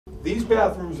these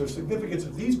bathrooms, the significance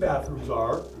of these bathrooms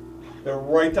are, they're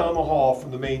right down the hall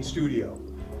from the main studio.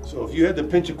 So if you had to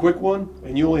pinch a quick one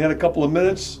and you only had a couple of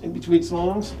minutes in between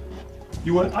songs,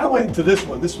 I went into this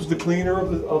one. This was the cleaner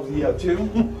of the two.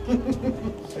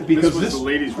 Because this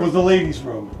was the ladies'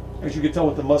 room. As you can tell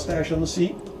with the mustache on the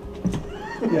seat.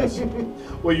 Yes.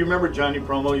 Well, you remember Johnny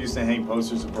Promo used to hang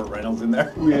posters of Burt Reynolds in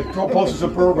there? We had posters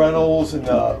of Burt Reynolds and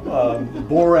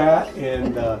Borat,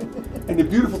 and the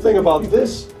beautiful thing about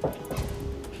this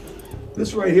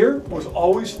right here was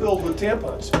always filled with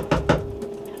tampons.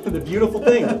 The beautiful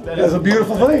thing. That's a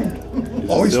beautiful thing.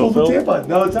 Always filled with tampons.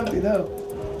 No, it's empty now.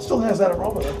 Still has that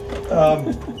aroma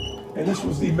though. And this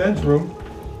was the men's room.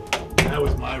 That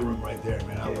was my room right there,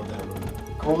 man. I love that room.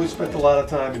 Karolyi spent a lot of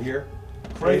time in here.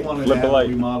 Craig wanted to have it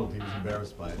remodeled. He was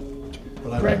embarrassed by it.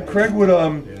 But Craig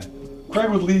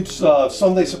would leave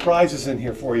Sunday surprises in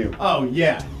here for you. Oh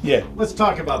yeah. Yeah. Let's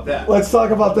talk about that. Let's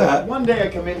talk about that. One day I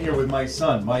come in here with my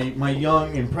son, my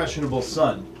young impressionable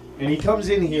son, and he comes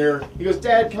in here. He goes,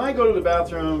 "Dad, can I go to the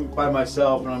bathroom by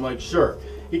myself?" And I'm like, "Sure."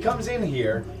 He comes in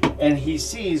here and he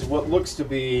sees what looks to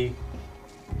be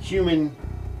human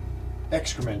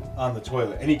excrement on the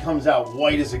toilet, and he comes out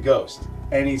white as a ghost,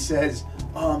 and he says,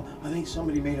 I think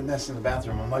somebody made a mess in the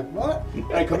bathroom." I'm like, "What?"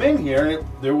 And I come in here and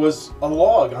there was a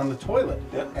log on the toilet.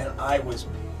 Yep. And I was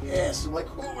pissed. I'm like,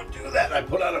 "Who would do that?" And I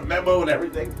put out a memo and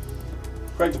everything.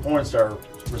 Craig the porn star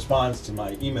responds to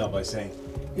my email by saying,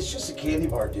 "It's just a candy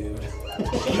bar, dude."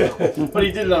 But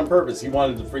he did it on purpose. He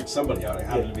wanted to freak somebody out. It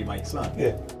happened to be my son.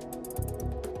 Yeah.